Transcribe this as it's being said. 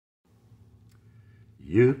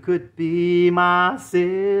You could be my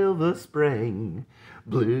silver spring,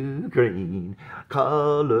 blue, green,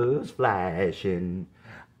 colors flashing.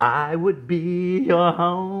 I would be your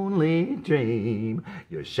only dream,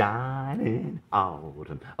 your shining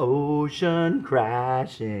autumn ocean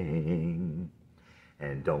crashing.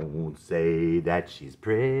 And don't say that she's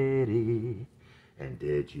pretty. And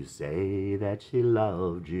did you say that she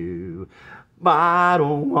loved you? I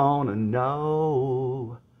don't wanna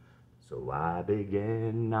know. So I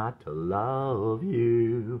begin not to love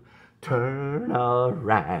you. Turn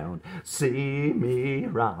around, see me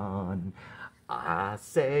run. I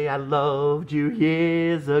say I loved you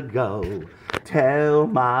years ago. Tell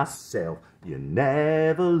myself you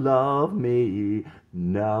never loved me,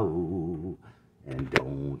 no. And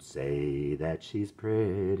don't say that she's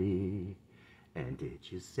pretty. And did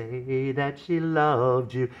you say that she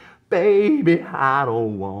loved you? Baby, I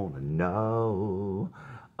don't wanna know.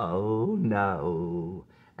 Oh no.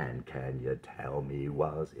 And can you tell me,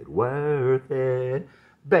 was it worth it?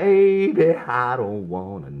 Baby, I don't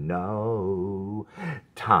wanna know.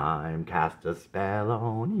 Time cast a spell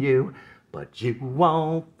on you, but you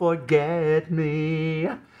won't forget me.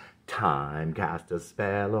 Time cast a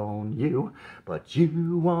spell on you, but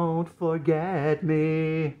you won't forget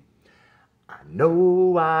me. I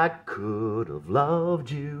know I could have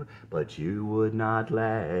loved you, but you would not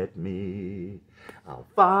let me. I'll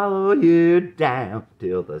follow you down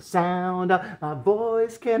till the sound of my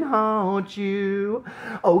voice can haunt you.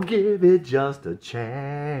 Oh, give it just a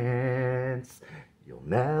chance. You'll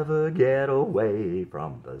never get away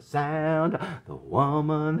from the sound of the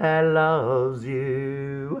woman that loves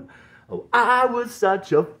you. Oh, I was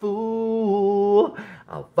such a fool.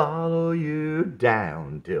 I'll follow you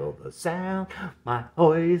down till the sound my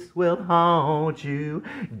voice will haunt you.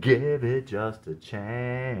 Give it just a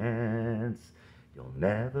chance. You'll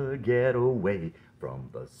never get away from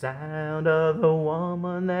the sound of the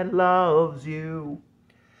woman that loves you.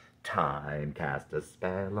 Time cast a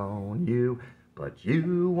spell on you, but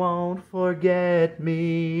you won't forget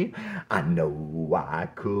me. I know I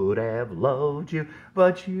could have loved you,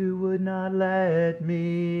 but you would not let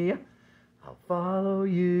me. I'll follow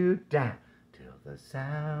you down till the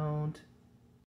sound